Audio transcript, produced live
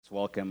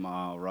welcome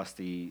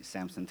Rusty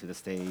Sampson to the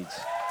stage.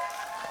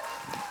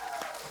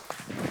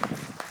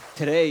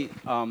 Today,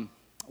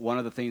 one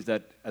of the things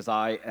that, as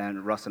I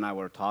and Russ and I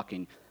were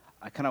talking,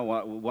 I kind of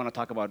want to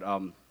talk about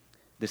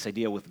this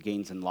idea with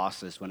gains and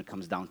losses when it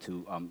comes down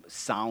to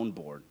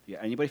soundboard. Yeah,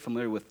 anybody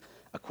familiar with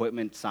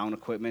equipment, sound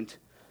equipment?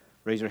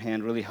 Raise your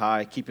hand really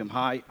high. Keep him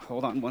high.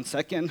 Hold on one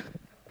second.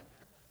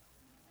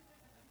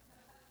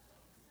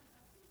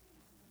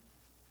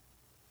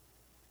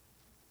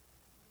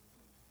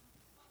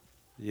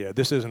 Yeah,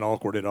 this isn't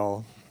awkward at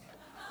all.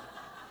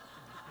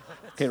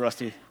 Okay,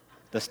 Rusty,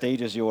 the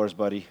stage is yours,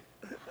 buddy.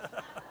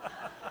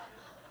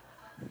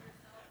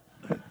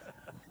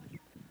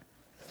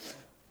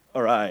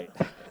 All right.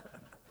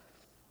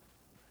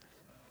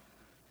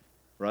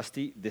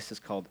 Rusty, this is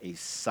called a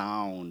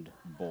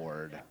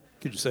soundboard.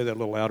 Could you say that a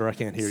little louder? I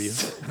can't hear you.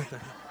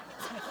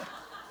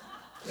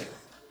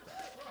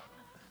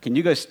 Can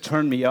you guys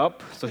turn me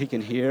up so he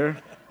can hear?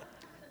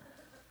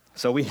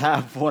 So we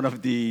have one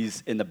of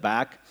these in the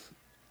back,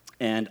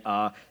 and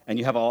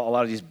you have a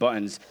lot of these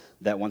buttons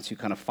that once you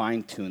kind of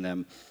fine-tune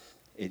them,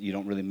 you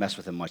don't really mess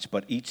with them much.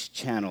 But each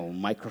channel,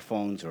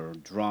 microphones or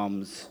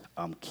drums,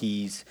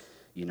 keys,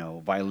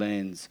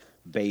 violins,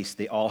 bass,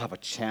 they all have a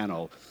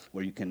channel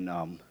where you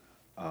can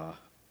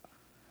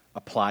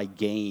apply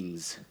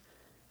gains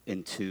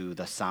into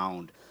the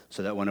sound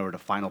so that whenever the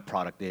final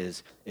product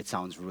is, it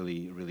sounds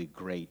really, really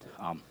great.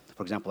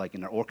 For example, like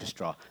in an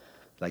orchestra,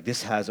 like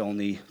this has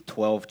only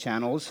 12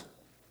 channels.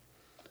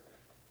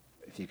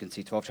 If you can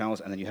see 12 channels,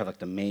 and then you have like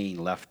the main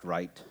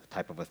left-right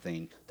type of a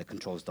thing that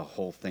controls the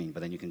whole thing, but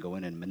then you can go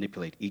in and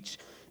manipulate each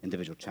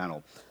individual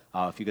channel.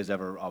 If you guys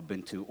ever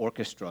been to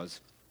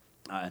orchestras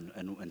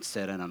and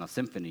sat in on a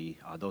symphony,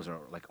 those are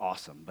like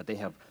awesome, but they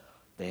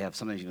have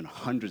sometimes even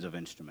hundreds of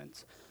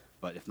instruments,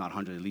 but if not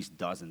hundreds, at least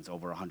dozens,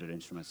 over 100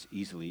 instruments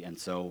easily, and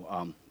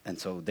so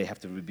they have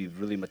to be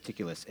really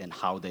meticulous in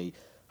how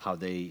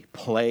they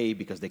play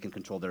because they can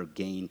control their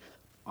gain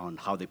on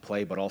how they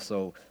play, but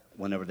also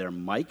whenever they're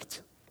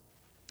mic'd,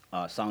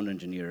 sound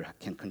engineer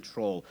can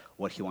control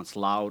what he wants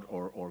loud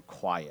or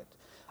quiet.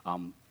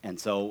 And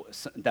so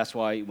that's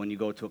why when you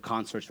go to a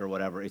concert or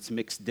whatever, it's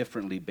mixed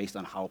differently based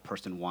on how a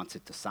person wants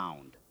it to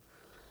sound.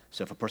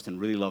 So if a person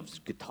really loves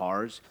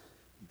guitars,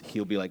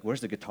 he'll be like,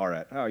 where's the guitar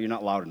at? Oh, you're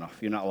not loud enough.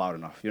 You're not loud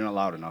enough. You're not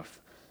loud enough.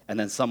 And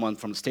then someone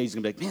from the stage is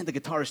going to be like, man, the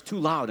guitar is too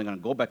loud. I'm going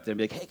to go back there and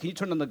be like, hey, can you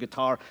turn on the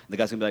guitar? And the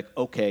guy's going to be like,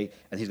 okay.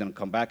 And he's going to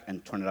come back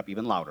and turn it up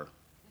even louder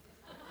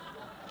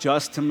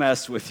just to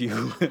mess with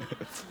you.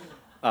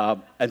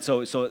 And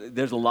so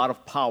there's a lot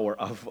of power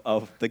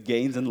of the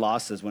gains and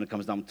losses when it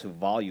comes down to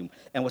volume.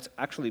 And what's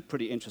actually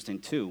pretty interesting,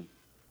 too,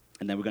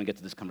 and then we're going to get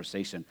to this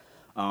conversation,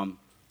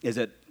 is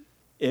that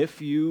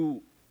if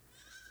you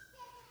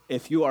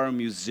are a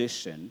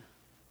musician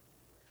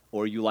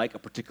or you like a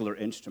particular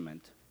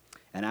instrument,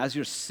 and as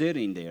you're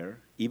sitting there,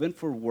 even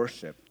for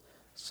worship,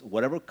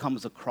 whatever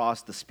comes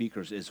across the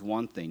speakers is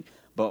one thing,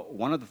 but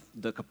one of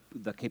the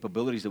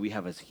capabilities that we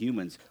have as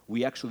humans,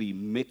 we actually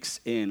mix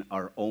in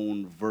our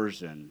own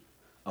version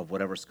of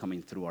whatever's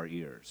coming through our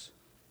ears.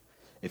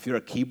 If you're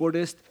a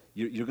keyboardist,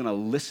 you're going to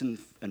listen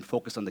and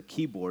focus on the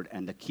keyboard,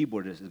 and the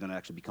keyboard is going to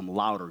actually become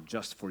louder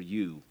just for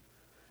you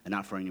and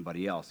not for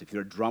anybody else. If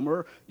you're a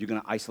drummer, you're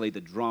going to isolate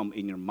the drum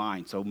in your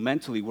mind. So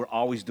mentally, we're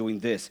always doing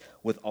this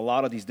with a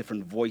lot of these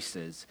different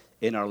voices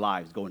in our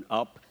lives, going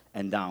up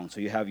and down.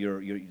 So you have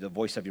the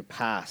voice of your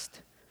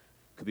past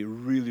could be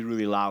really,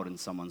 really loud in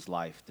someone's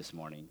life this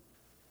morning.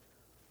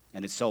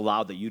 And it's so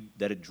loud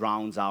that it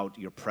drowns out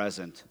your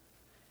present,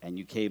 and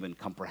you can't even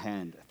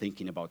comprehend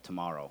thinking about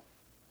tomorrow.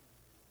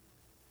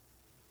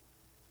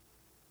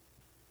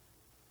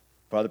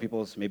 For other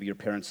people, maybe your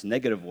parents'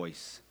 negative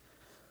voice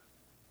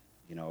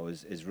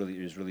is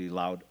really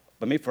loud.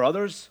 But maybe for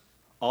others,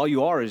 all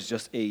you are is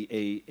just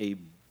a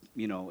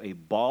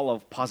ball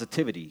of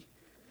positivity.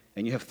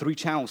 And you have 3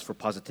 channels for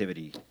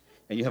positivity.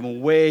 And you have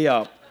them way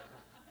up.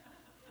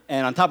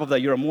 And on top of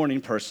that, you're a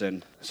morning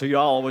person. So you're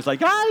always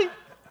like, hi,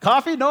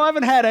 coffee? No, I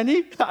haven't had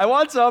any. I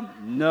want some.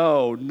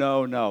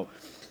 No.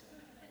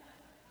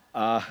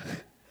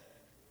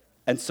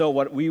 And so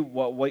what we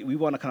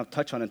want to kind of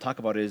touch on and talk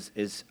about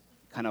is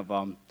kind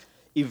of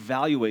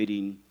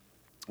evaluating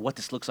what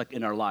this looks like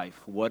in our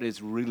life, what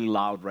is really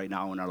loud right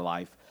now in our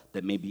life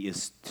that maybe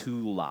is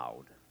too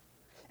loud.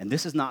 And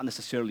this is not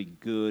necessarily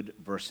good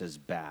versus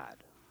bad.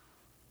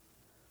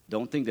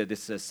 Don't think that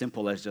this is as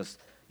simple as just,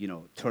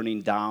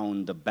 turning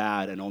down the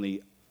bad and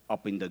only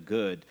upping the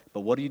good. But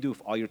what do you do if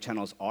all your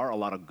channels are a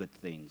lot of good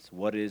things?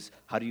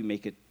 How do you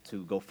make it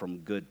to go from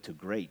good to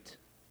great?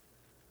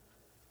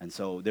 And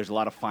so there's a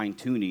lot of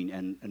fine-tuning,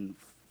 and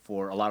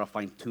for a lot of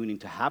fine-tuning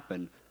to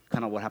happen,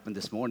 kind of what happened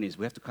this morning is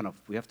we have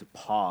to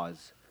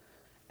pause,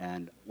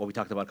 and what we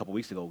talked about a couple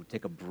weeks ago, we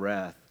take a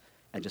breath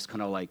and just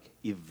kind of like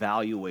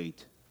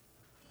evaluate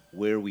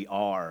where we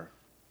are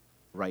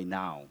right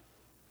now.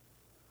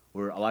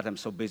 We're a lot of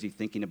times so busy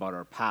thinking about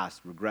our past,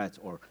 regrets,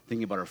 or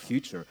thinking about our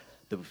future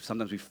that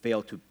sometimes we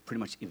fail to pretty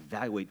much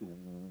evaluate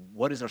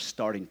what is our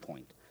starting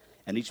point.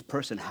 And each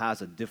person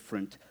has a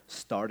different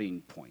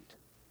starting point.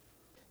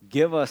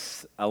 give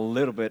us a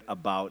little bit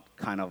about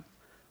kind of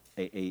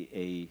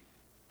a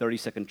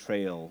 30-second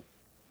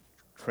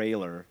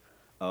trailer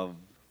of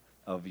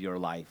your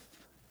life.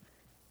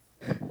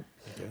 Okay.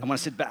 I'm going to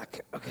sit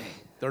back. Okay.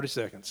 30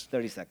 seconds.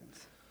 30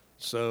 seconds.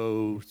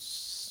 So,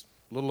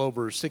 a little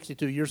over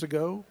 62 years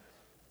ago,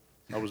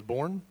 I was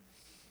born,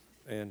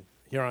 and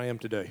here I am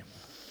today.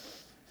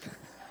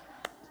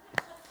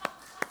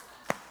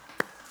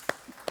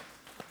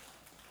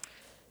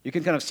 You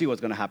can kind of see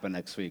what's going to happen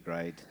next week,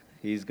 right?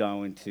 He's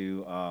going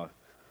to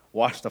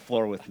wash the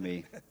floor with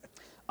me.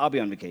 I'll be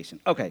on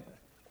vacation. Okay.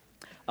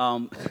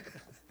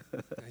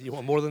 You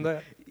want more than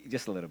that?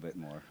 Just a little bit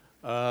more.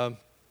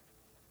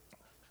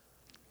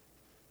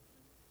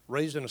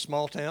 Raised in a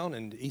small town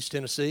in East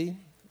Tennessee.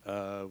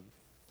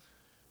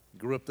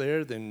 Grew up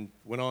there, then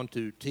went on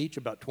to teach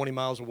about 20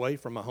 miles away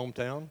from my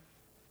hometown.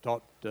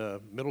 Taught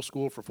middle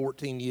school for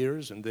 14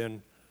 years and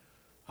then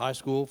high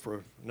school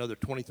for another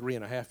 23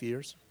 and a half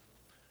years.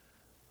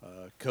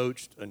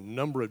 Coached a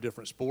number of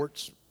different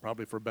sports,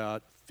 probably for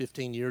about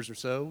 15 years or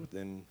so.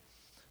 Then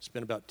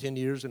spent about 10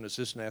 years as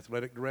assistant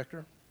athletic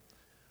director.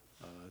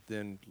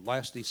 Then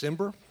last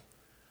December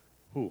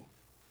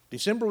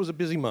was a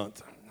busy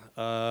month.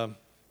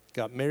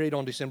 Got married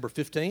on December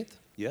 15th.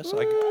 Yes,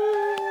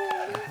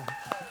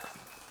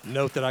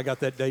 note that I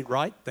got that date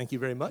right. Thank you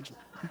very much.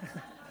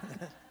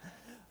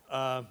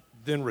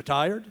 Then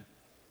retired,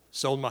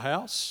 sold my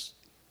house,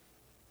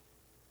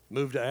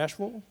 moved to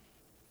Asheville,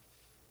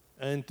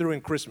 and threw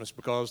in Christmas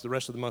because the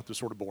rest of the month was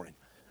sort of boring.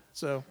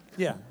 So,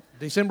 yeah,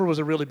 December was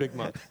a really big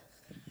month.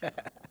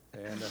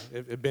 And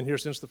I've been here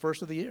since the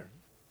first of the year.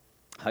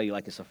 How do you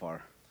like it so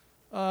far?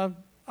 I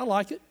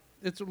like it.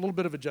 It's a little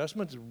bit of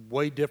adjustment. It's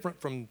way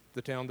different from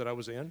the town that I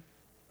was in.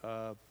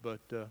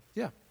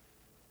 Yeah,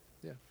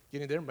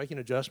 getting there, making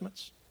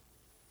adjustments.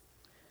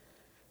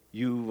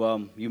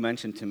 You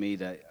mentioned to me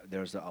that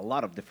there's a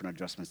lot of different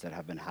adjustments that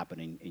have been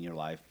happening in your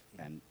life,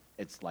 and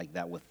it's like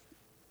that with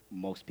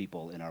most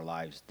people in our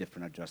lives,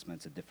 different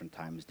adjustments at different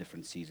times,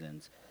 different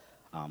seasons.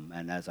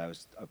 And as I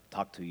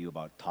talked to you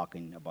about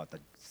talking about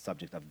the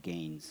subject of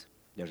gains,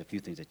 there's a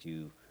few things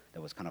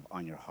that was kind of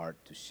on your heart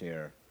to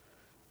share.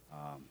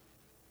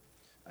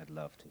 I'd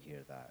love to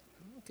hear that.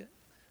 Okay.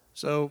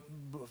 So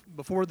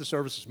before the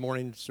service this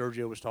morning,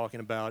 Sergio was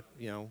talking about,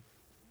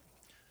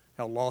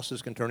 how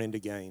losses can turn into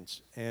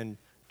gains. And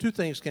two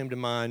things came to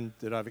mind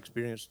that I've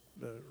experienced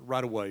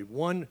right away.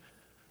 One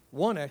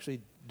actually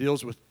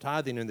deals with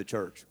tithing in the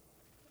church.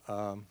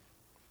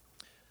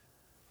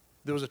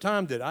 There was a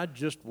time that I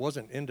just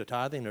wasn't into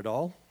tithing at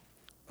all,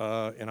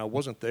 and I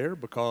wasn't there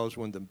because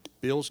when the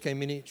bills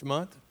came in each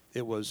month,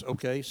 it was,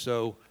 okay,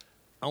 so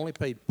I only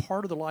paid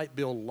part of the light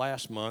bill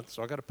last month,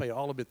 so I got to pay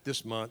all of it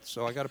this month,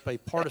 so I got to pay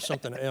part of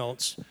something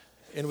else.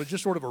 And it was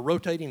just sort of a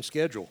rotating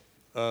schedule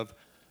of,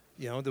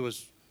 there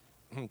was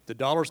the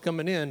dollars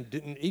coming in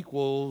didn't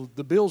equal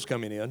the bills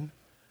coming in.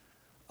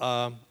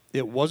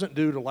 It wasn't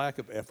due to lack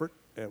of effort.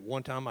 At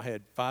one time, I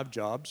had 5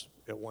 jobs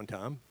at one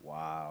time.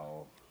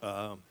 Wow.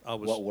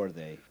 What were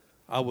they?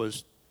 I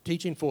was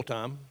teaching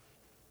full-time.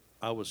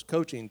 I was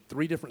coaching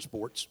 3 different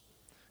sports,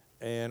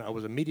 and I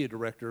was a media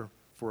director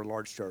for a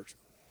large church.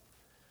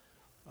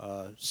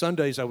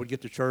 Sundays, I would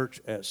get to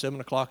church at 7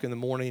 o'clock in the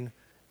morning,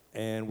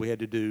 and we had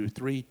to do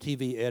 3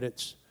 TV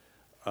edits.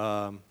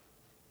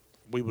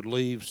 We would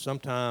leave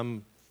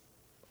sometime.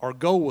 Our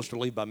goal was to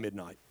leave by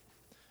midnight.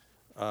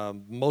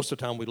 Most of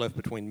the time, we left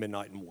between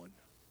midnight and 1,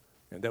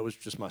 and that was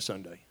just my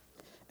Sunday.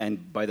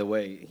 And by the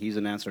way, he's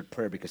an answered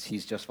prayer because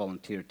he's just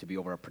volunteered to be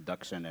over our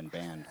production and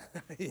band.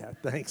 Yeah,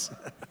 thanks.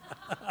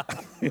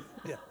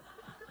 Yeah.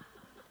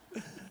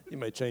 You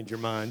may change your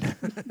mind.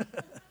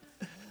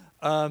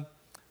 But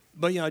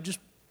I just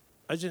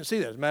didn't see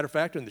that. As a matter of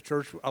fact, in the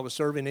church I was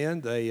serving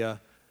in, they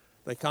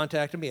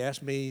contacted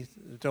me,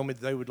 told me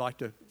that they would like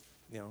to,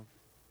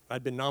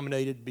 I'd been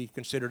nominated to be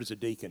considered as a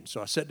deacon.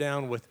 So I sat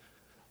down with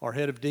our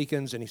head of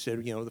deacons, and he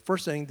said, the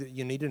first thing that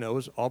you need to know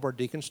is all of our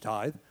deacons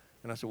tithe.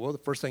 And I said, well, the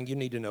first thing you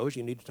need to know is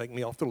you need to take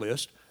me off the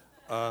list.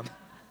 I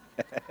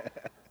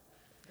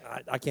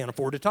can't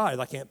afford to tithe.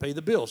 I can't pay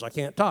the bills. I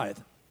can't tithe.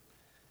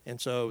 And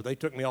so they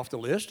took me off the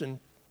list, and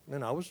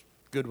I was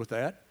good with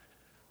that.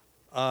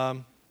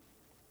 A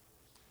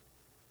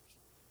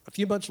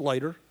few months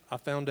later, I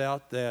found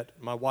out that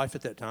my wife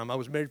at that time, I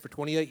was married for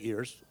 28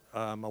 years.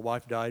 My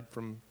wife died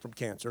from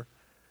cancer.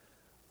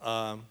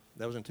 That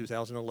was in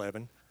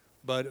 2011.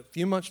 But a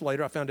few months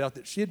later, I found out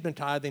that she had been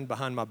tithing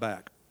behind my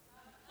back.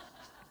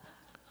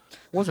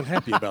 Wasn't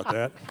happy about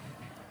that.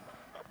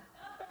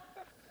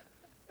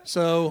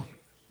 So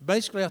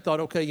basically, I thought,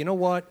 okay, you know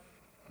what?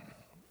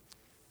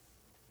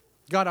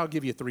 God, I'll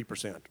give you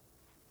 3%.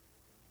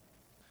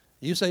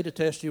 You say to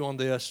test you on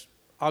this,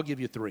 I'll give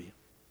you 3.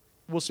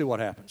 We'll see what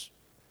happens.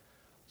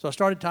 So I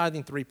started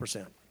tithing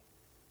 3%.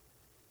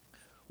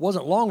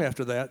 Wasn't long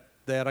after that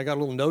I got a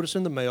little notice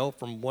in the mail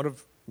from one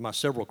of my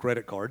several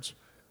credit cards,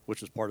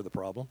 which was part of the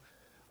problem,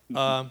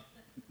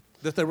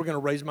 that they were going to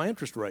raise my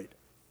interest rate.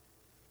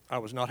 I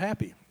was not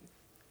happy.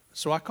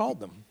 So I called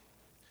them.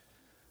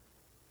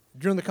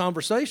 During the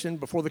conversation,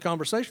 before the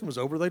conversation was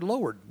over, they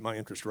lowered my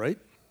interest rate.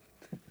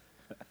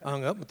 I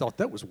hung up and thought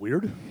that was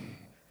weird.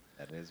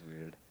 That is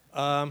weird.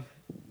 A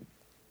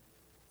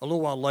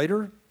little while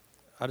later,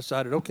 I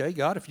decided, okay,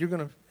 God, if you're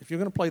gonna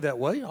play that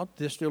way, I'll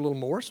just do a little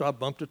more. So I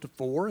bumped it to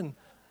 4 and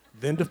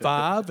then to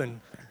 5,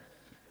 and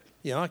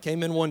I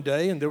came in one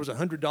day and there was a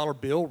 $100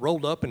 bill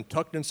rolled up and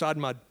tucked inside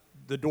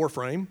the door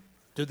frame.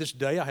 To this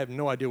day, I have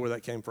no idea where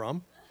that came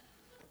from.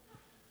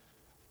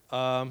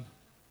 There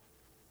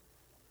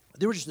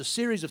was just a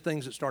series of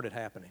things that started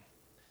happening,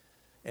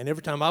 and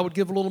every time I would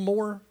give a little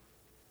more,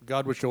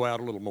 God would show out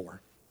a little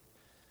more.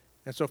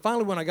 And so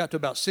finally, when I got to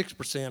about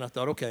 6%, I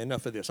thought, okay,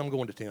 enough of this. I'm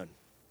going to 10.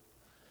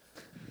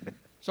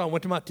 So I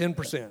went to my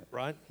 10%,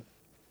 right?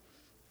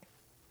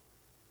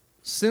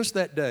 Since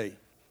that day,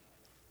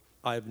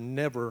 I've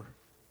never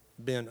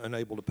been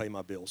unable to pay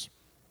my bills.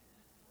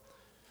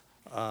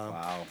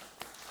 Wow.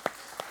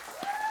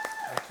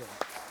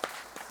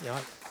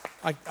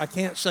 I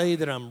can't say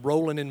that I'm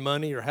rolling in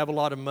money or have a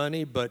lot of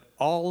money, but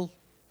all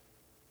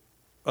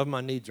of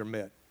my needs are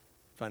met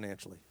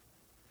financially.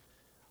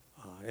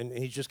 And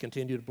he's just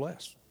continued to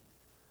bless.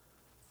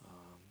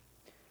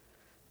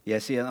 Yeah,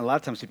 see, and a lot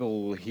of times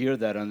people will hear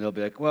that and they'll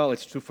be like, well,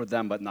 it's true for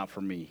them, but not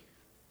for me.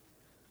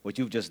 What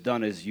you've just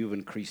done is you've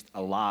increased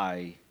a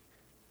lie,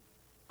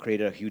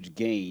 created a huge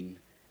gain,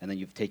 and then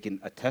you've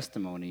taken a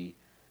testimony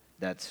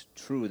that's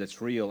true,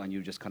 that's real, and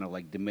you've just kind of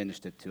like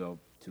diminished it to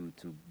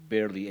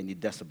barely any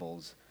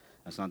decibels.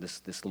 And so now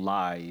this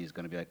lie is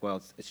going to be like,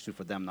 well, it's true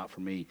for them, not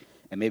for me.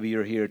 And maybe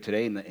you're here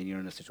today and you're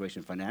in a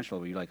situation financial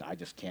where you're like, I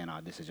just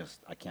cannot.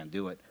 I can't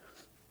do it.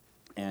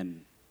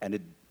 And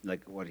it,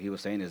 like what he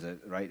was saying is that,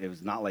 right, it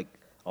was not like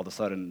all of a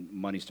sudden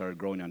money started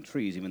growing on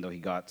trees, even though he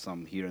got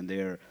some here and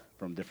there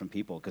from different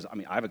people. Because, I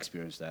mean, I've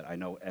experienced that. I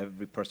know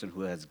every person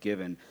who has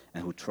given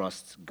and who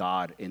trusts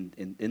God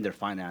in their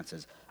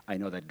finances, I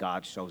know that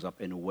God shows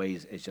up in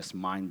ways it's just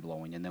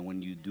mind-blowing. And then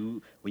when you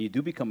do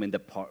become in the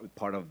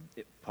part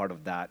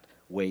of that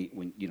way,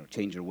 when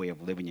change your way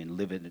of living and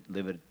live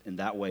it in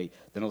that way,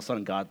 then all of a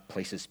sudden God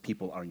places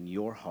people on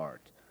your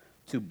heart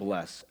to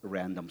bless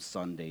random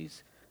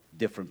Sundays,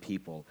 different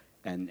people,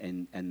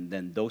 and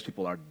then those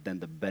people are then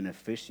the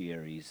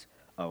beneficiaries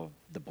of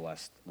the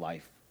blessed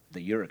life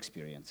that you're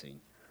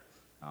experiencing.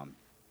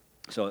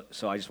 So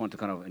I just want to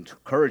kind of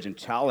encourage and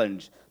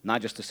challenge,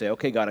 not just to say,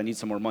 okay, God, I need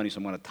some more money, so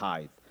I'm going to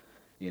tithe.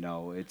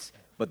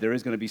 But there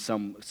is going to be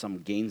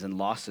some gains and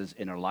losses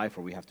in our life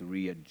where we have to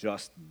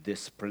readjust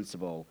this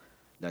principle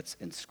that's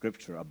in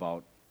Scripture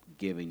about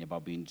giving,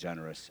 about being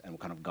generous, and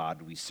what kind of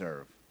God we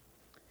serve.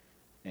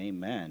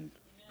 Amen.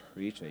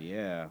 Preacher,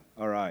 yeah.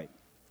 All right.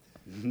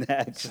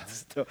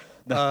 Next.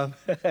 The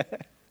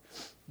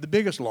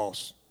biggest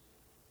loss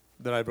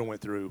that I ever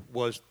went through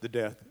was the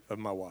death of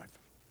my wife.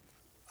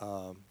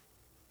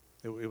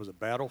 It was a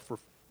battle for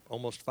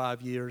almost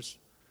 5 years.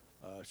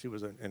 She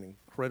was an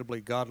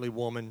incredibly godly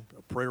woman,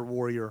 a prayer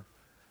warrior,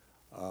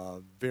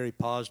 very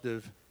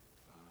positive,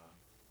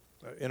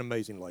 an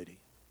amazing lady.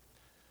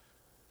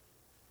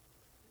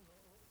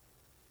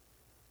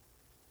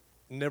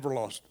 Never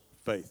lost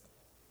faith,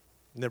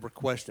 never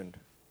questioned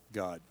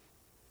God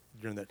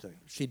during that time.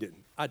 She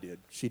didn't. I did.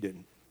 She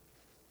didn't.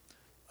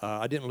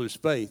 I didn't lose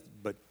faith,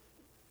 but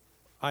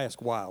I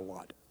asked why a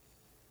lot.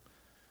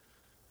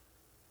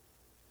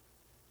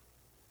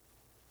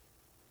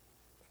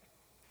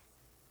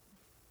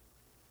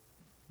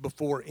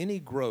 Before any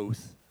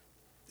growth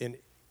in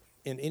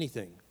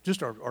anything,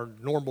 just our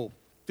normal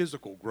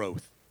physical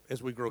growth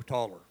as we grow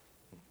taller,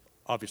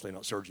 obviously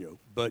not Sergio,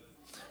 but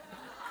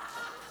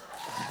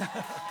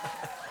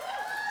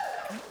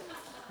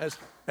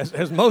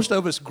as most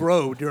of us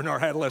grow during our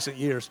adolescent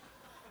years.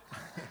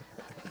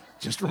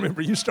 Just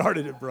remember, you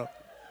started it, bro.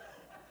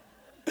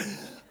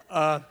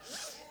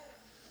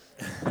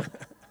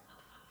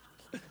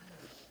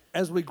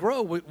 As we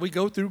grow, we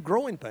go through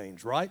growing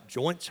pains, right?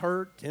 Joints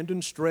hurt,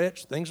 tendons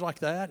stretch, things like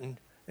that,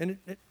 and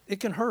it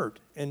can hurt.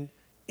 And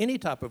any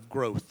type of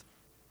growth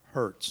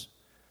hurts.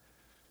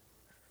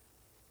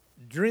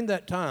 During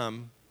that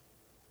time,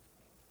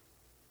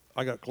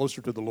 I got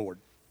closer to the Lord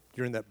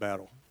during that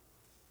battle.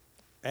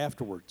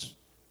 Afterwards,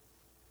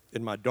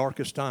 in my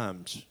darkest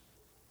times,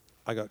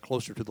 I got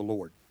closer to the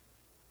Lord.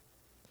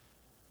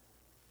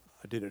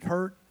 Did it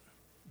hurt?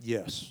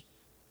 Yes.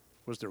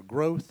 Was there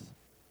growth?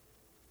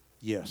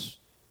 Yes.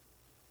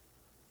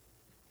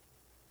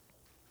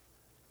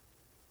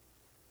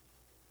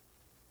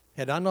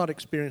 Had I not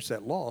experienced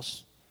that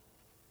loss,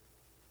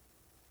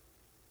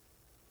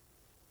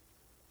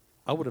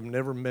 I would have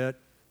never met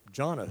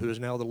Jonna, who is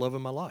now the love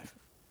of my life.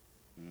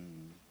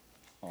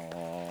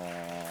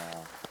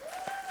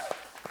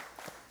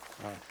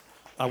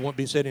 I wouldn't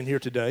be sitting here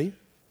today.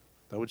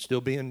 I would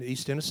still be in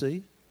East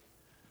Tennessee.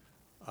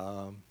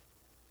 I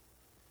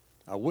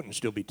wouldn't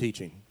still be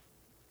teaching.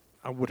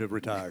 I would have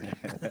retired.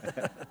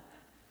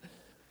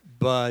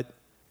 But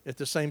at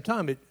the same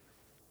time,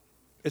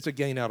 it's a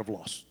gain out of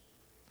loss.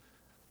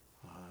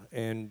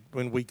 And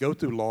when we go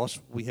through loss,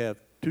 we have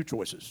two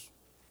choices.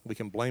 We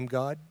can blame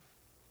God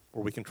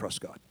or we can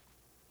trust God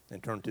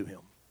and turn to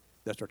Him.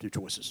 That's our two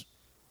choices.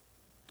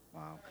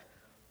 Wow.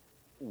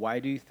 Why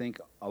do you think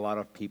a lot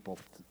of people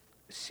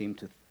seem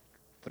to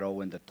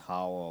throw in the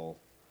towel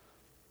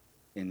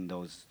in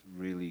those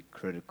really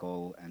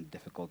critical and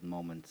difficult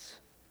moments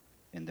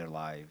in their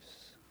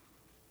lives?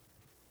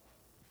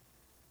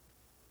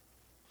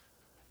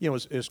 You know,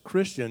 as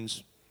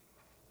Christians,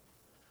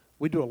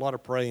 we do a lot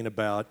of praying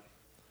about,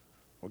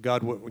 well,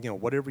 God,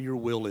 whatever your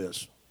will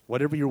is,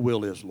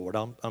 Lord,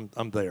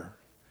 I'm there.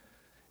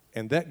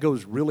 And that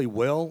goes really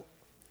well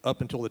up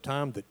until the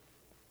time that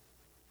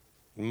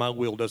my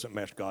will doesn't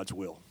match God's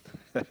will.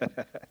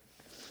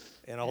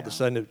 And all of a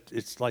sudden,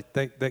 it's like,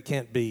 that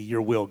can't be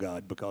your will,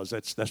 God, because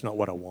that's not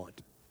what I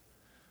want.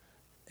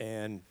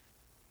 And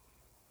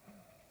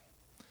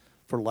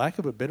for lack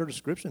of a better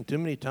description, too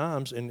many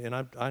times, and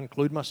I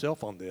include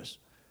myself on this,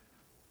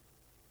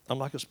 I'm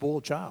like a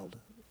spoiled child.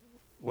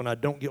 When I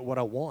don't get what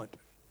I want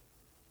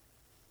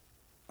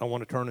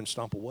to turn and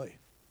stomp away.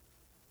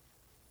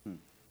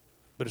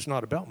 But it's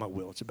not about my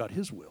will, it's about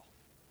His will.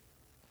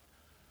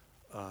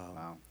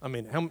 Wow. I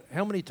mean,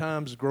 how many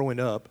times growing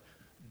up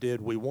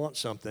did we want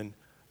something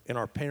and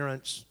our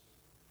parents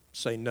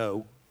say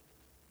no,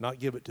 not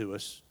give it to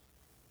us,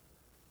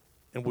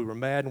 and we were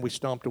mad and we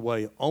stomped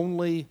away,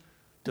 only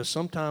to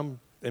sometime,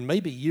 and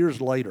maybe years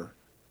later,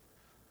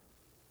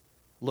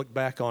 look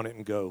back on it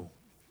and go,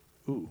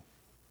 ooh,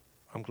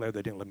 I'm glad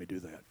they didn't let me do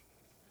that.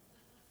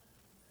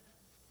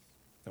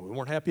 And we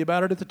weren't happy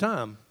about it at the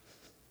time,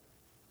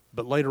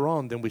 but later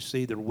on, then we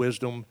see their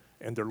wisdom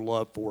and their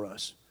love for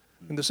us.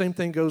 And the same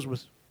thing goes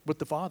with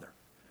the Father.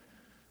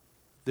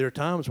 There are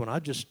times when I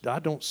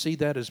don't see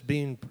that as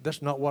being,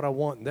 that's not what I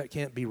want, and that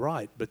can't be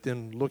right. But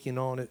then looking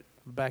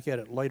back at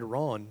it later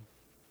on,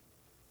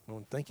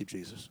 well, thank you,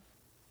 Jesus.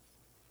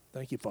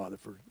 Thank you, Father,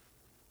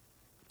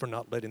 for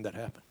not letting that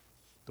happen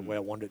the way I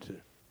wanted it to.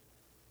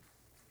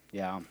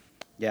 Yeah,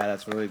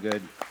 that's really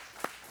good.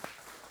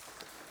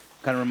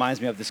 Kind of reminds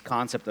me of this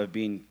concept of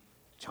being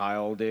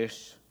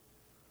childish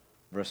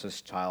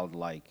versus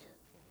childlike.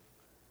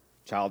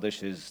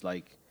 Childish is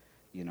like,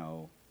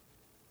 you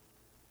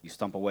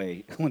stump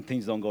away when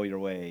things don't go your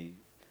way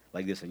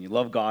like this. And you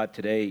love God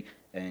today,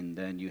 and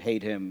then you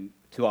hate Him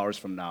 2 hours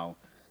from now.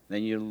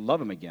 Then you love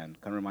Him again.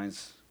 Kind of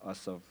reminds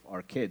us of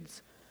our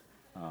kids.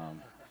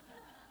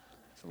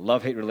 It's a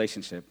love-hate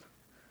relationship.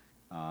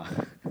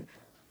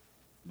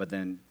 But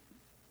then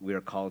we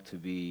are called to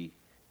be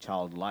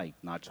childlike,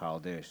 not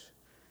childish.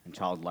 And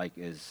childlike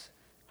is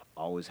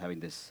always having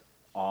this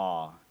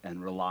awe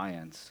and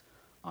reliance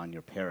on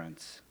your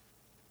parents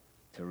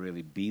to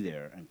really be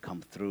there and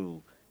come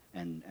through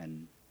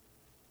and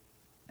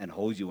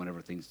hold you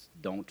whenever things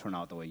don't turn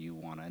out the way you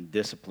want, and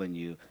discipline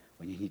you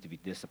when you need to be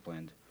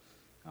disciplined.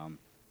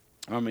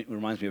 It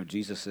reminds me of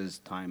Jesus'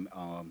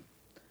 time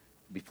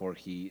before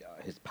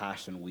his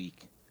Passion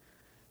Week,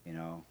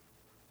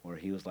 where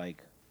he was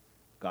like,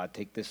 God,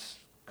 take this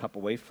cup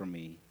away from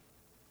me,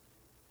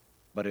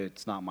 but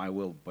it's not my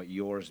will, but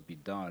yours be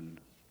done.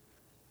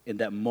 In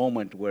that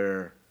moment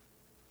where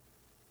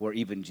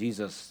even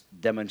Jesus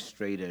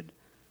demonstrated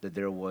that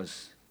there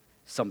was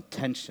some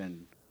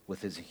tension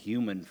with his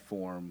human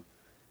form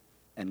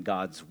and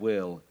God's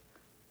will,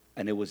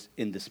 and it was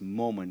in this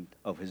moment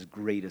of his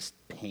greatest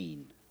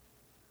pain.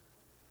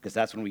 Because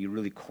that's when we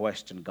really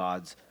question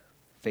God's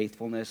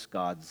faithfulness,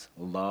 God's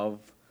love,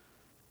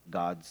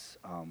 God's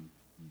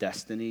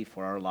destiny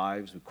for our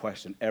lives. We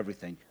question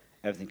everything.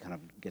 Everything kind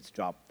of gets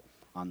dropped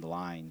on the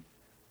line.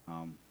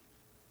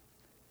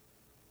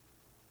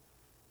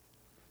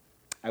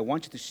 I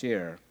want you to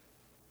share,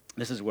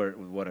 this is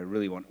what I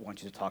really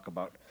want you to talk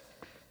about.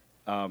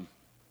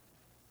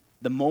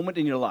 The moment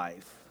in your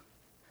life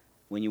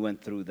when you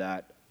went through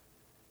that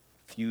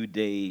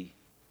few-day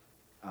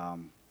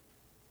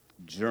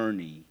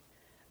journey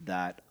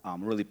that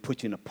really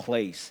put you in a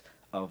place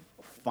of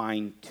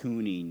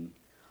fine-tuning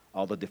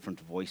all the different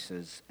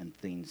voices and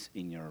things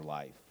in your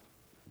life.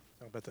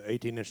 Talk about the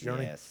 18-inch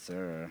journey? Yes,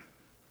 sir.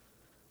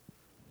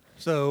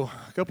 So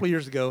a couple of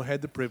years ago,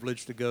 had the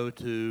privilege to go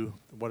to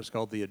what is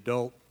called the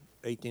Adult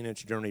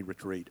 18-Inch Journey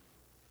Retreat.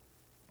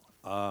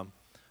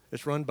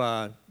 It's run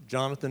by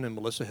Jonathan and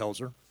Melissa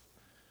Helzer.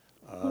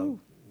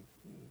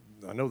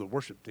 I know the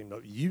worship team.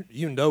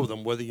 You know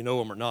them, whether you know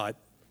them or not.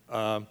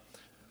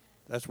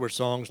 That's where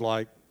songs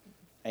like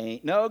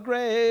Ain't No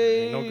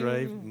Grave. Ain't No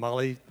Grave.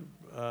 Molly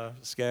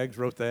Skaggs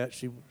wrote that.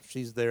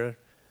 She's there.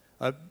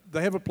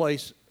 They have a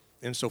place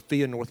in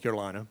Sophia, North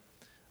Carolina,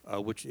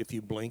 which if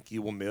you blink,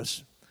 you will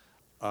miss.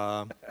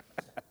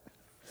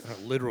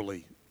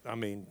 Literally, I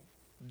mean,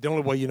 the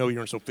only way you know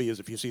you're in Sophia is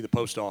if you see the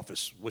post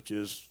office, which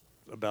is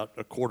about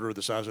a quarter of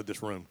the size of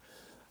this room.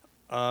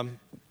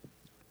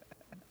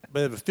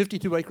 They have a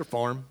 52-acre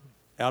farm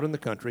out in the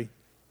country.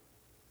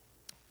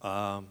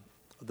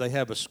 They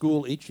have a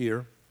school each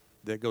year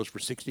that goes for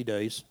 60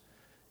 days.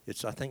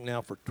 It's, I think,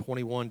 now for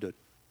 21 to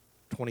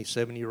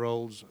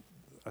 27-year-olds,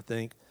 I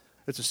think.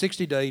 It's a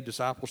 60-day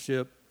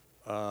discipleship,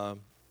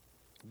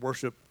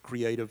 worship,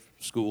 creative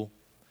school.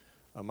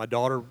 My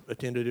daughter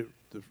attended it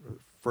the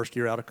first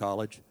year out of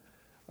college.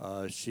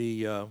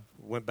 She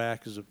went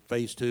back as a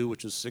phase 2,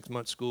 which is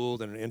 6-month school,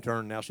 then an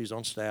intern. Now she's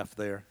on staff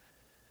there.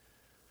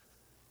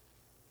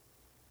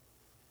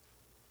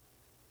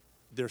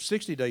 Their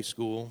 60-day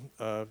school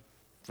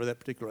for that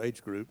particular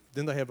age group.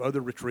 Then they have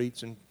other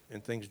retreats and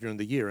things during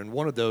the year. And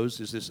one of those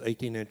is this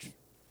 18-inch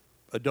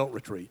adult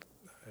retreat.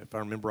 If I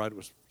remember right, it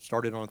was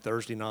started on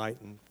Thursday night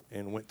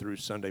and went through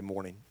Sunday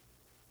morning.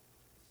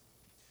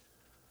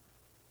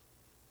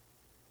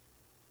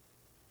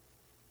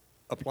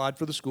 Applied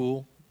for the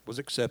school, was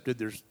accepted.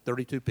 There's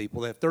 32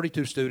 people. They have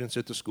 32 students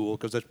at the school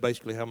because that's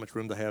basically how much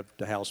room they have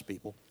to house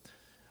people.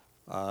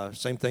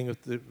 Same thing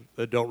with the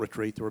adult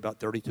retreat. There were about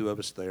 32 of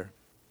us there.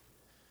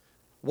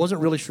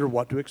 Wasn't really sure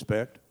what to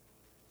expect.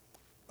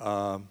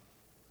 Well,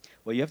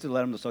 you have to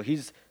let him know. So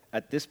he's,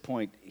 at this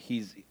point,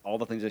 all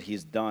the things that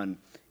he's done,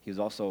 he was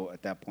also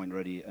at that point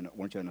already,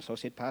 weren't you an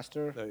associate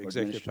pastor?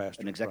 Executive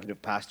pastor. An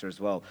executive pastor as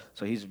well.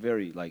 So he's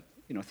very,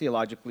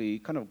 theologically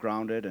kind of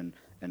grounded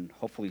and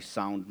hopefully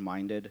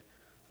sound-minded.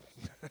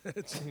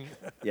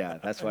 Yeah,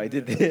 that's why I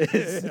did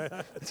this.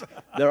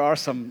 There are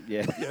some,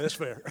 Yeah, that's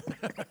fair.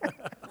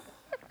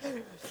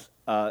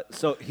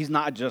 So he's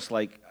not just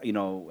kind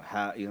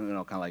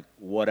of like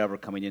whatever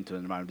coming into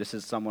an environment. This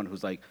is someone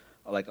who's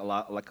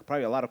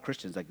probably a lot of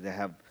Christians,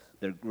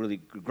 they're really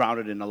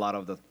grounded in a lot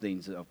of the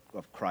things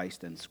of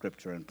Christ and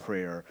Scripture and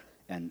prayer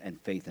and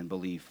faith and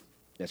belief.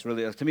 That's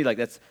really, to me,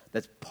 that's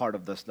part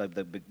of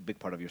the big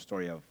part of your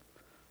story of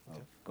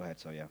Okay. Go ahead.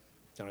 So yeah.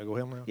 Can I go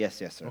ahead now? Yes,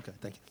 sir. Okay,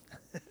 thank you.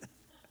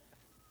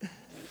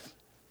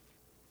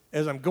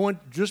 As I'm going,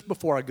 just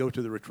before I go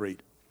to the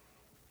retreat,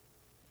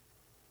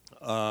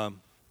 was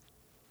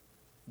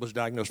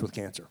diagnosed with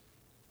cancer.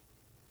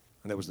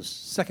 And that was the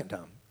second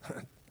time.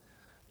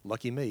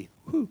 Lucky me.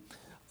 Whew.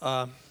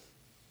 And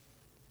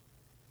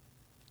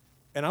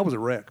I was a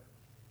wreck.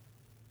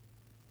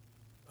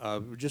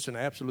 Just an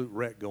absolute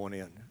wreck going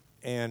in.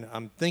 And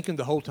I'm thinking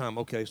the whole time,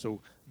 okay,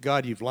 so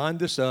God, you've lined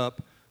this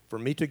up for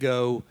me to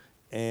go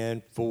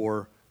and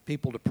for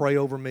people to pray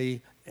over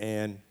me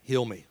and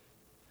heal me.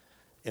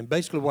 And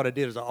basically what I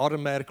did is I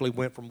automatically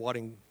went from what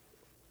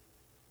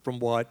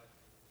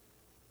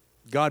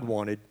God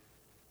wanted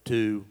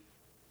to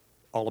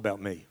all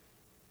about me.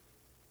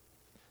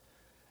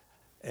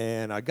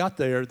 And I got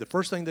there. The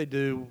first thing they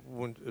do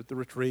at the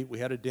retreat, we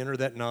had a dinner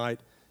that night,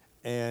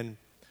 and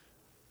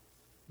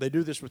they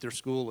do this with their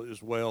school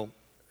as well.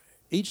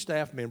 Each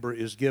staff member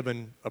is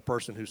given a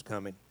person who's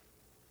coming,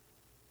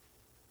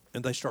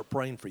 and they start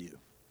praying for you,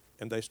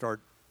 and they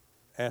start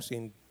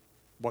asking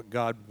what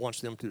God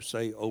wants them to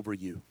say over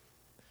you.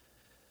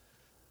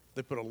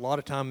 They put a lot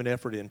of time and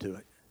effort into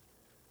it.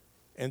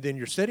 And then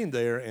you're sitting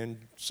there, and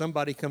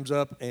somebody comes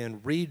up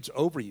and reads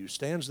over you,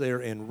 stands there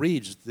and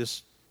reads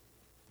this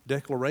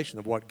declaration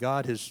of what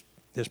God has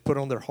put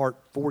on their heart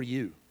for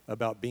you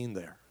about being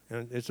there.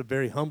 And it's a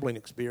very humbling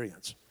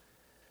experience.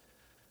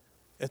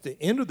 At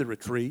the end of the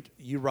retreat,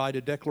 you write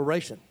a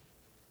declaration.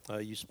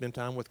 You spend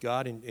time with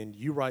God, and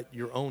you write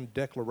your own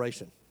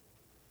declaration.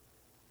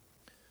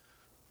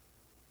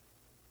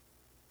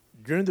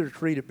 During the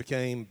retreat, it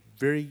became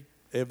very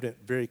evident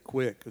very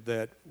quick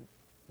that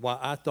why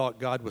I thought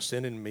God was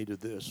sending me to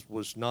this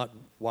was not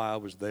why I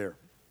was there.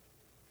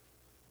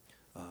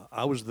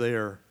 I was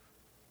there,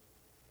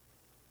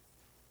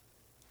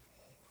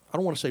 I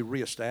don't want to say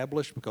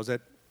reestablished, because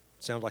that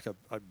sounds like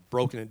I'd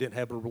broken and didn't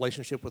have a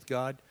relationship with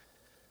God.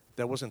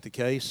 That wasn't the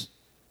case.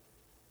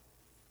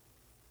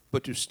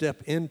 But to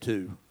step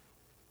into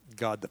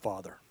God the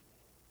Father,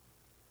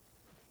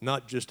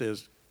 not just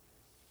as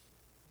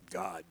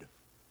God,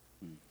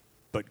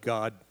 but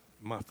God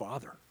my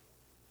Father.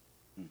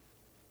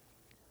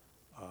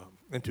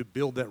 And to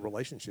build that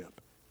relationship.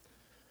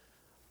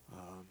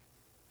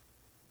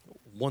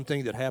 One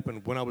thing that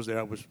happened when I was there,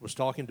 I was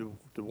talking to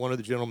one of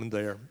the gentlemen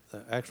there,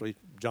 actually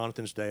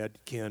Jonathan's dad,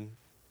 Ken,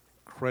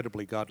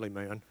 incredibly godly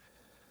man.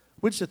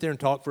 We'd sit there and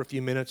talk for a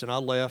few minutes, and I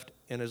left,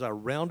 and as I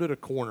rounded a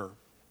corner,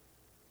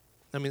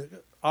 I mean,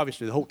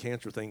 obviously the whole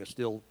cancer thing is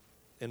still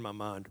in my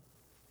mind.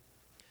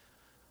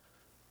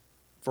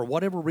 For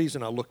whatever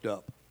reason, I looked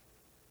up,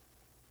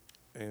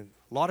 and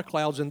a lot of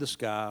clouds in the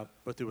sky,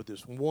 but there was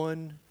this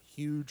one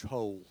huge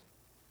hole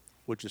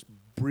with just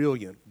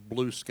brilliant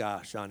blue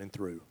sky shining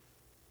through.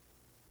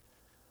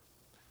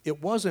 It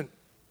wasn't,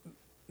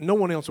 no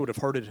one else would have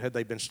heard it had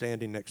they been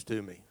standing next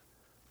to me.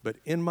 But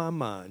in my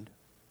mind,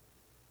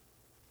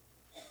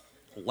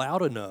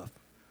 loud enough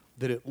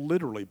that it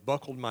literally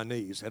buckled my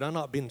knees. Had I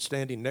not been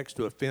standing next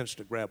to a fence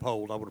to grab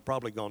hold, I would have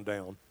probably gone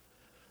down.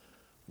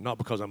 Not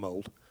because I'm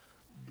old,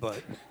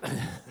 but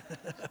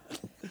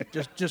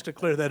just to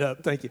clear that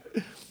up, thank you.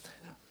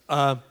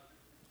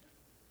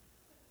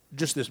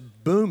 Just this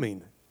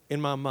booming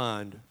in my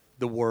mind,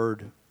 the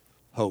word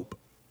hope.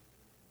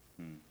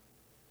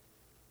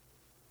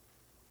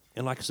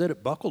 And like I said,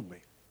 it buckled me.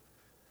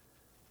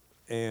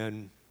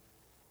 And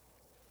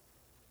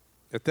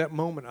at that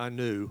moment, I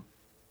knew,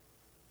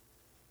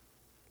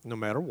 no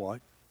matter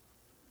what,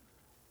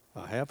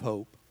 I have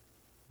hope,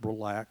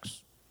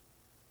 relax,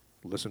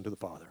 listen to the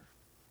Father.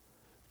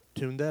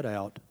 Tune that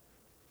out,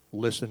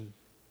 listen,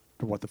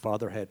 to what the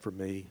Father had for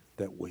me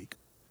that week.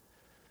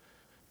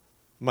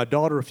 My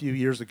daughter, a few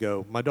years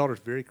ago, my daughter's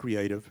very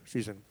creative.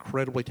 She's an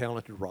incredibly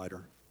talented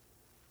writer.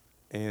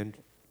 And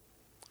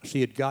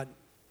she had got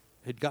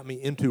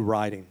me into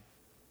writing.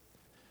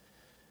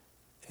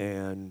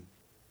 And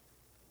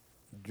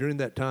during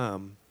that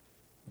time,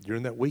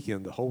 during that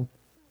weekend, the whole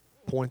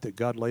point that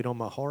God laid on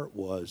my heart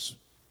was,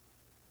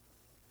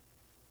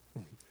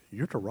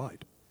 you're to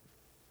write.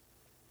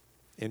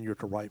 And you're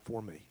to write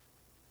for me.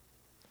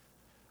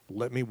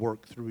 Let me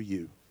work through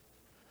you.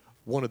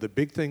 One of the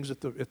big things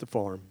at the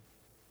farm,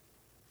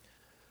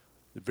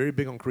 they're very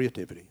big on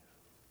creativity.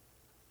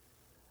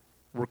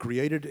 We're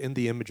created in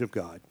the image of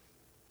God,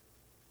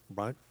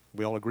 right?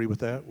 We all agree with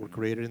that? We're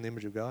created in the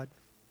image of God.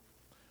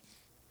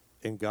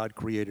 And God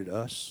created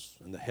us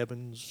and the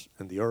heavens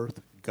and the earth.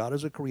 God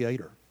is a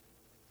creator.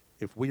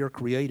 If we are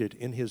created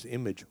in his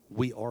image,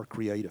 we are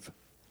creative.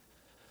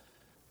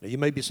 Now, you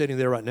may be sitting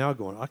there right now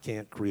going, I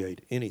can't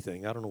create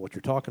anything. I don't know what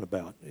you're talking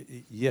about.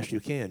 Yes,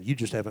 you can. You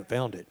just haven't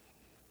found it.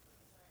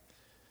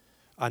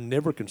 I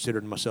never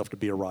considered myself to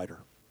be a writer.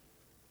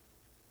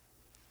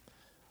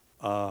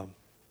 And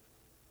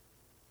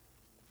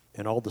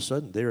all of a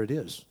sudden, there it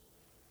is.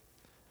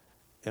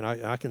 And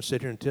I can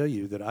sit here and tell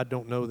you that I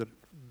don't know that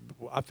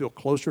I feel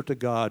closer to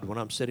God when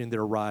I'm sitting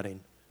there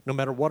writing, no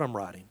matter what I'm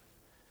writing.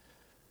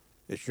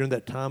 It's during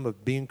that time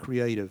of being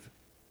creative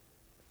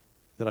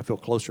that I feel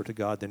closer to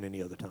God than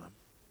any other time.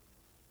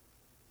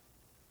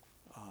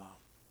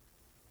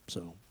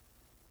 So,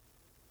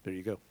 there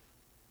you go.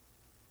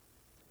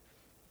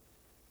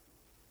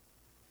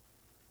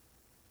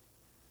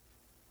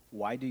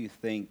 Why do you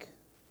think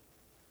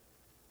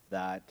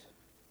that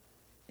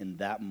in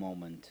that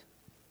moment,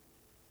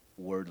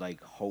 word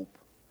like hope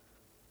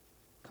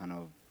kind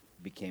of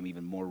became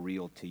even more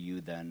real to you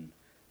than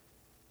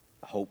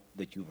hope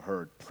that you've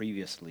heard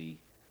previously?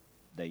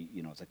 That,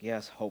 it's like,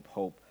 yes, hope,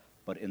 hope.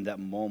 But in that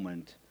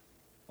moment,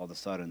 all of a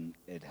sudden,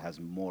 it has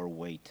more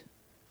weight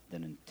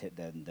than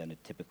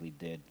it typically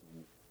did.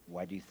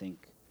 Why do you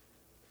think?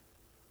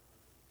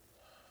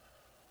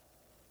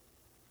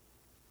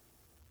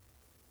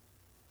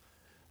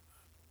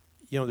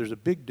 There's a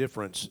big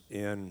difference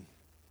in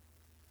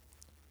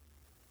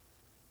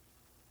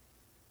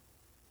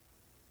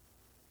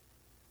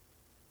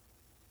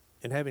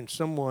having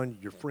someone,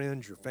 your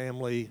friends, your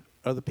family,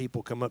 other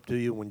people come up to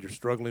you when you're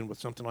struggling with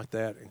something like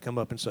that and come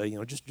up and say,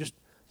 just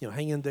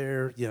hang in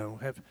there,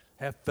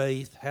 have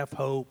faith, have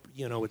hope,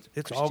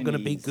 it's all going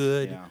to be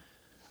good.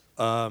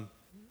 Yeah.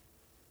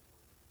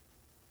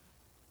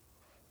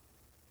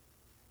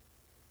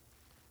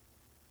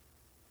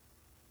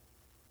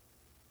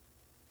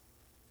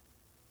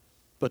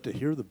 But to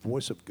hear the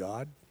voice of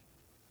God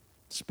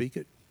speak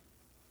it,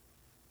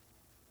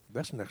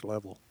 that's next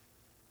level.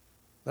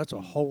 That's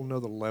a whole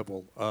nother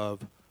level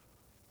of,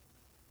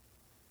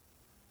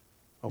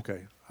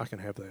 okay, I can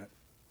have that.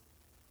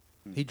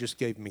 He just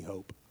gave me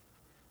hope.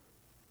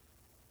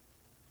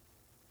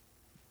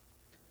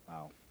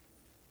 Wow.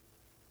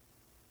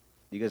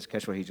 You guys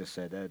catch what he just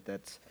said?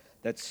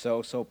 That's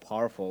so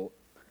powerful.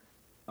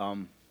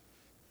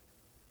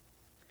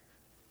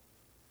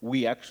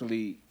 We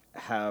actually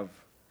have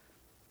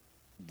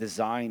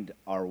designed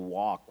our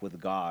walk with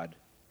God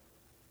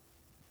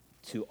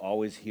to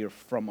always hear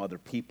from other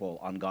people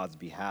on God's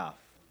behalf.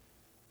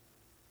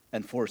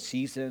 And for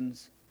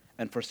seasons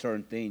and for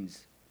certain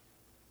things,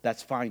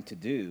 that's fine to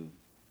do.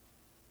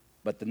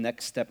 But the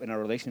next step in our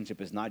relationship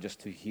is not just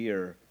to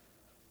hear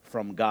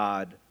from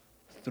God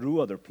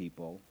through other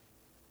people.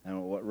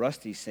 And what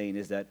Rusty's saying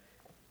is that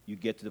you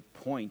get to the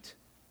point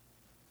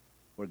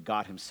where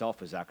God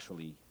himself is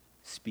actually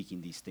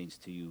speaking these things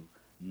to you,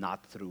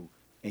 not through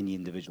any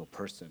individual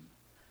person.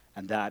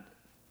 And that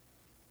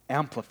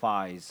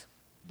amplifies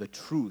the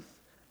truth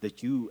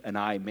that you and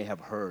I may have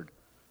heard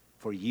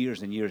for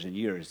years and years and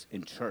years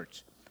in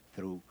church,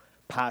 through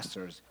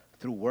pastors,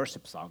 through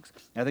worship songs.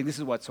 And I think this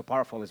is what's so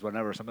powerful is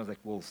whenever sometimes like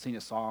we'll sing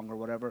a song or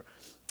whatever,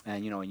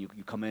 and and you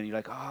come in and you're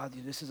like,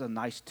 dude, this is a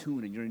nice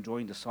tune, and you're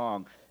enjoying the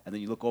song, and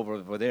then you look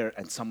over there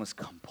and someone's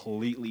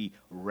completely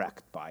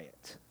wrecked by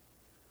it.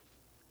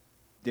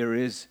 There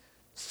is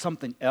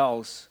something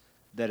else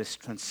that is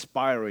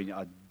transpiring,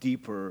 a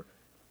deeper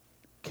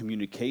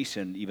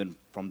communication, even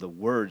from the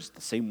words,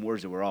 the same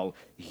words that we're all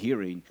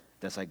hearing,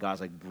 that's like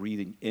God's like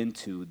breathing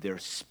into their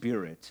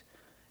spirit.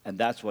 And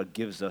that's what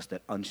gives us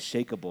that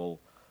unshakable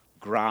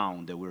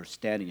ground that we're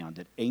standing on,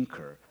 that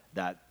anchor,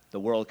 that the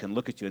world can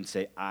look at you and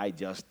say, I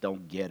just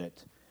don't get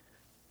it.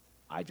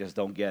 I just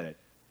don't get it.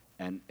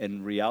 And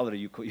in reality,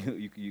 you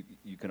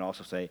can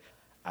also say,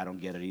 I don't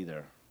get it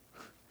either.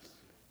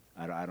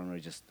 I don't know,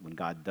 just when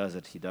God does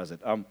it, he does it.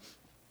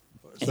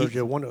 So,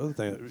 Joe, one other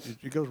thing,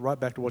 it goes right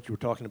back to what you were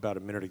talking about a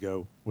minute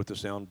ago with the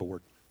soundboard.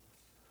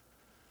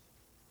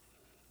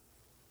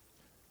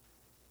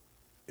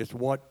 It's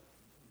what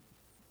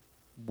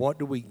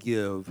do we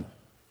give?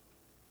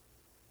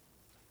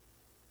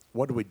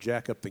 What do we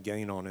jack up the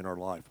gain on in our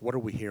life? What are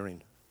we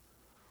hearing?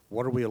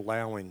 What are we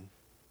allowing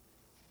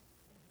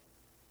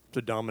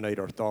to dominate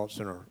our thoughts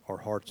and our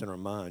hearts and our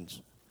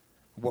minds?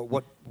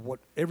 what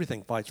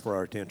everything fights for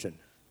our attention.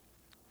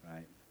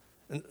 Right.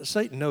 And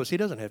Satan knows he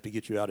doesn't have to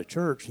get you out of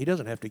church. He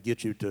doesn't have to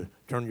get you to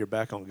turn your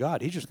back on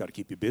God. He's just got to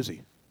keep you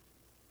busy.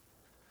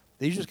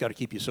 He's just got to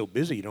keep you so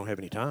busy you don't have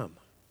any time.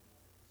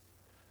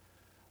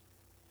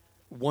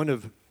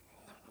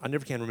 I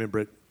never can remember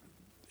it,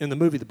 in the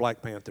movie The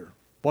Black Panther,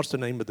 what's the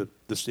name of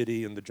the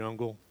city in the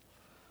jungle?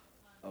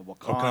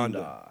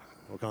 Wakanda.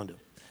 Wakanda.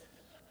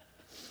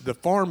 The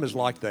farm is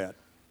like that.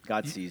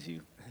 God sees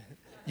you.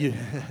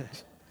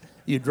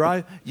 You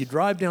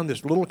drive down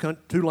this little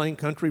two-lane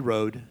country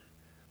road.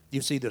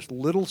 You see this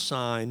little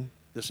sign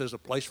that says a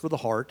place for the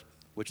heart,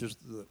 which is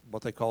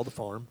what they call the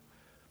farm.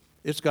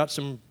 It's got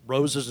some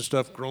roses and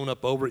stuff grown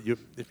up over it.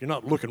 If you're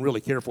not looking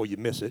really careful, you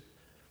miss it.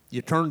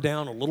 You turn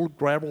down a little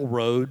gravel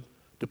road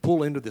to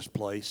pull into this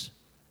place.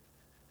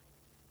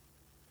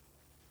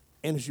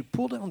 And as you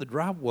pull down the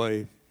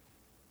driveway,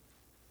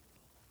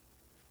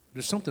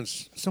 there's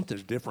something's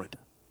different.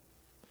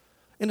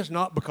 And it's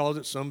not because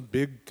it's some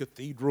big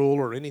cathedral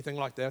or anything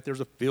like that. There's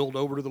a field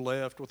over to the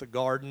left with a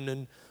garden,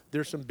 and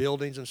there's some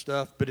buildings and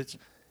stuff, but it's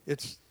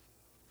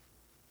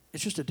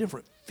just a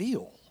different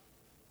feel.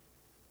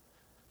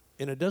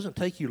 And it doesn't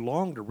take you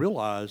long to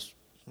realize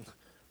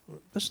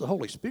this is the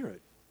Holy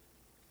Spirit.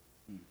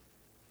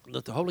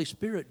 That the Holy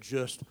Spirit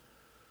just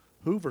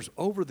hoovers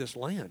over this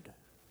land,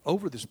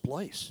 over this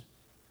place.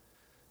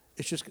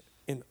 It's just,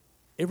 and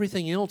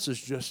everything else is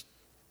just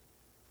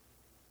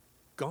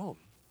gone.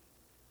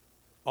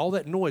 All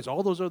that noise,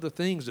 all those other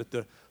things that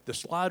the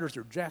sliders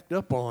are jacked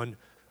up on,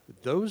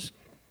 those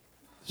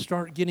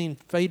start getting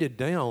faded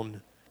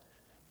down,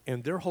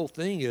 and their whole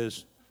thing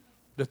is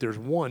that there's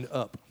one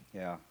up.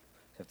 Yeah. You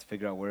have to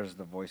figure out where's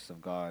the voice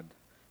of God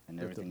and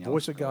everything else. The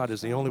voice of God goes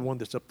is the down. only one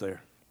that's up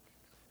there.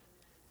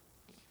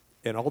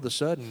 And all of a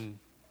sudden,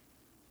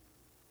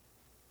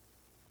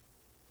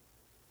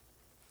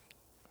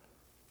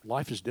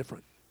 life is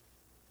different.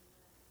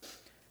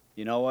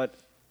 You know what?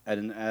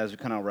 And as we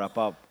kind of wrap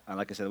up, and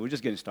like I said, we're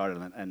just getting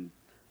started. And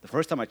the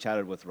first time I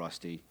chatted with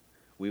Rusty,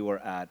 we were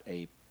at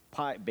a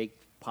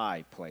baked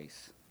pie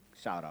place.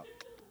 Shout out.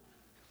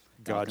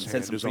 God's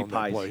hand is on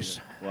that place.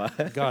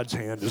 What? God's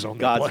hand is on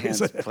that God's place.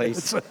 hand's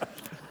place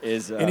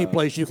is Any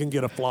place you can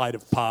get a flight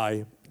of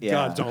pie, Yeah.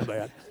 God's on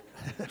that.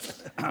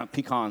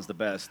 Pecan's the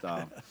best.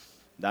 The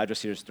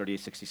address here is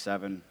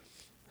 3867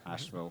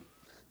 Asheville.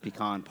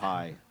 Pecan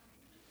pie.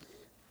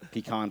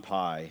 Pecan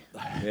pie.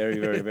 Very,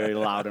 very, very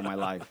loud in my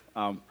life.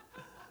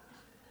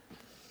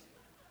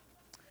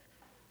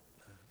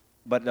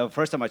 But the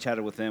first time I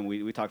chatted with him,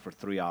 we talked for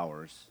 3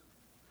 hours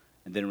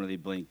and didn't really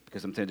blink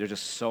because I'm saying there's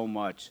just so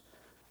much.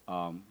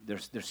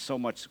 There's so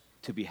much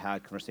to be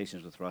had,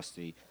 conversations with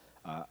Rusty.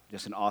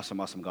 Just an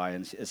awesome guy.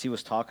 And as he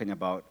was talking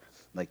about,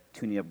 like,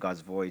 tuning up God's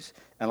voice,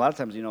 and a lot of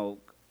times,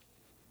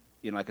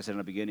 like I said in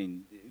the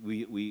beginning,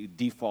 we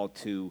default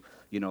to,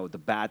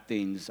 the bad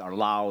things are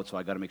loud, so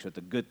I got to make sure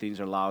that the good things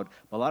are loud.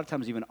 But a lot of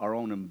times, even our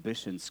own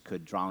ambitions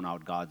could drown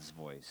out God's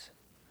voice.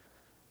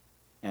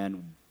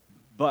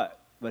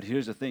 But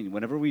here's the thing: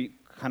 whenever we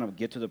kind of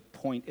get to the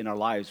point in our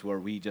lives where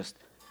we just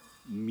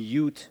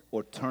mute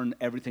or turn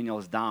everything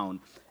else down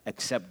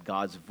except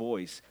God's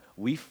voice,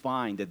 we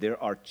find that there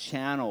are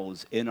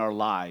channels in our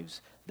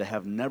lives that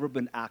have never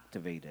been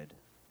activated.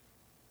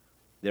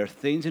 There are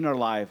things in our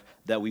life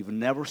that we've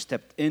never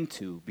stepped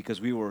into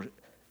because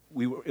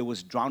it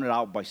was drowned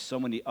out by so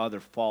many other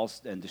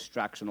false and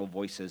distractional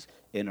voices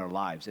in our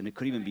lives. And it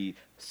could even be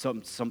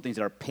some things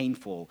that are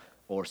painful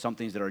or some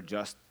things that are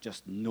just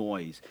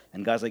noise.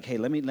 And God's like, hey,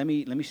 let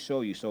me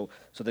show you. So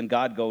then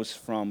God goes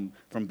from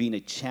being a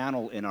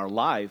channel in our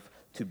life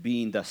to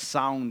being the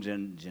sound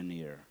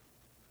engineer.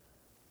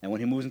 And when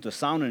he moves into a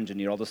sound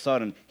engineer, all of a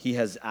sudden he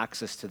has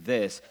access to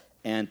this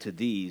and to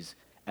these.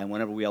 And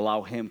whenever we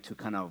allow him to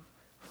kind of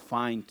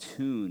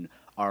fine-tune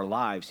our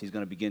lives, he's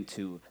going to begin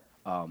to,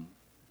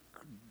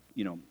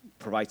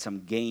 provide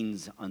some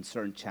gains on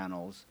certain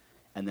channels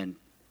and then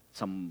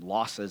some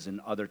losses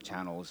in other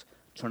channels,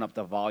 turn up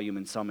the volume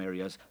in some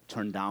areas,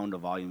 turn down the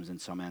volumes in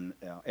some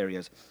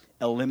areas,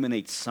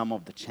 eliminate some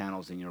of the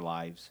channels in your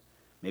lives.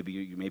 Maybe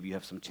you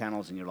have some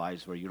channels in your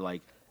lives where you're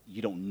like,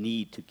 you don't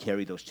need to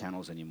carry those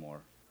channels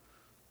anymore.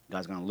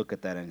 God's going to look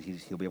at that and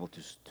he'll be able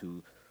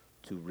to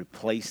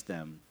replace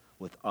them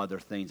with other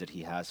things that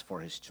he has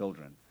for his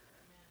children.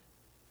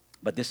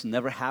 But this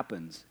never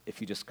happens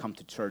if you just come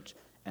to church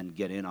and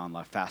get in on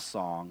a fast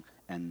song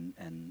and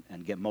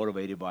get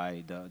motivated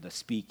by the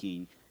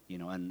speaking,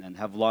 and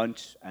have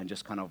lunch and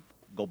just kind of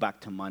go back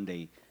to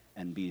Monday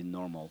and be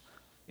normal.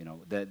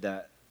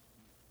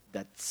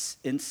 That's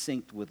in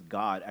sync with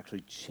God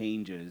actually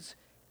changes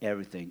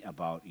everything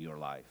about your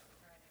life.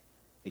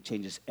 It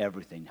changes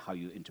everything, how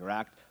you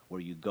interact,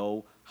 where you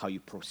go, how you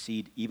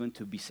proceed, even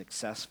to be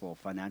successful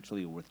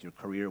financially with your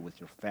career, with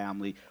your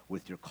family,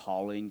 with your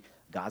calling.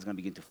 God's going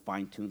to begin to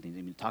fine-tune things.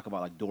 I mean, talk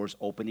about like doors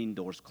opening,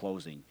 doors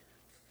closing.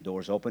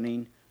 Doors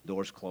opening,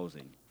 doors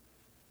closing.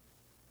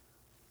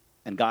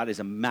 And God is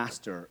a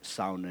master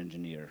sound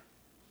engineer.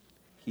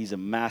 He's a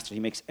master. He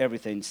makes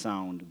everything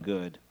sound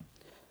good.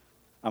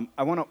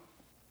 I want to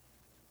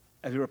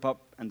as we wrap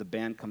up and the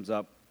band comes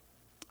up,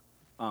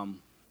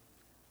 I'm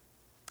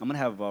going to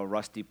have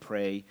Rusty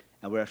pray,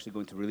 and we're actually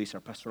going to release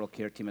our pastoral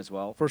care team as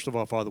well. First of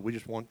all, Father, we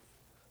just want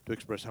to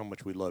express how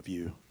much we love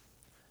you.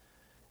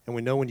 And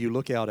we know when you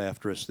look out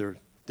after us, there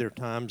are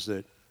times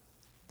that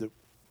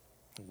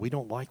we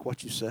don't like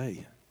what you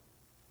say.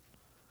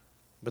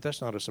 But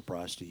that's not a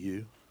surprise to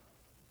you.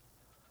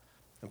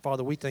 And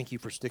Father, we thank you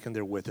for sticking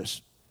there with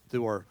us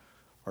through our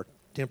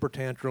temper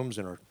tantrums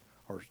and our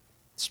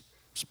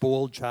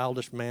spoiled,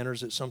 childish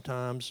manners at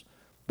sometimes,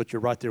 but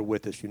you're right there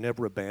with us. You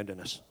never abandon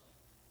us.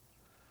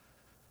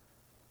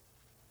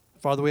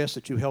 Father, we ask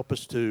that you help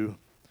us to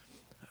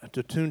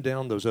tune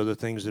down those other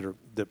things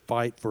that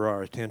fight for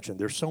our attention.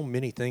 There's so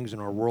many things in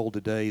our world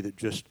today that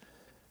just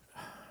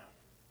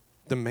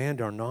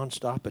demand our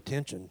nonstop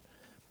attention.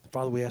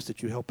 Father, we ask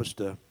that you help us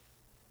to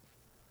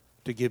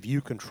give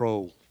you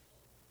control,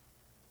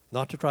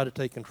 not to try to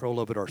take control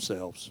of it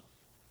ourselves,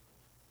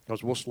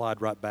 because we'll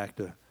slide right back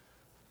to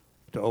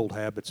old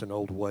habits and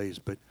old ways.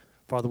 But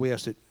Father, we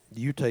ask that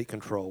you take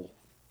control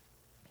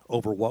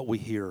over what we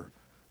hear,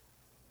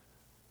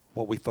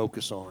 what we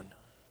focus on,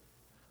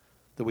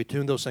 that we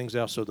tune those things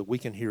out so that we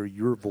can hear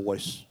your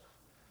voice,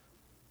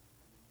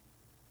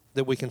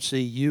 that we can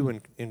see you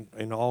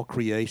in all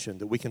creation,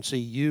 that we can see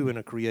you in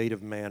a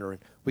creative manner, and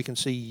we can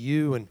see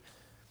you in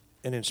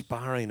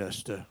inspiring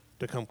us to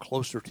come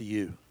closer to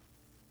you.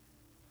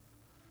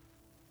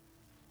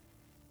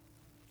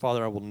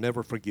 Father, I will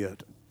never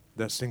forget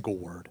that single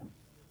word,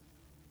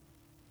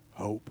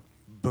 hope,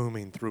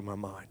 booming through my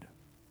mind.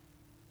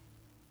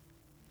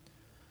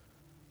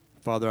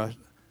 Father,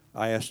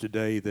 I ask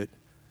today that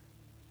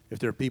if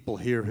there are people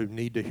here who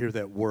need to hear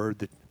that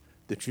word,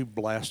 that you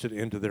blast it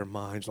into their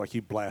minds like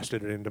you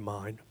blasted it into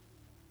mine,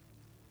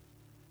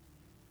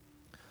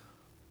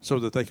 so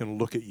that they can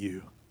look at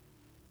you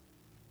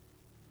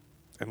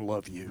and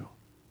love you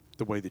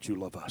the way that you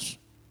love us.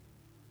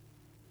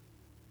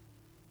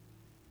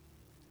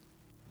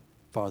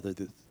 Father,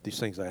 these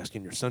things I ask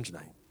in your Son's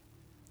name.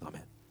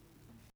 Amen.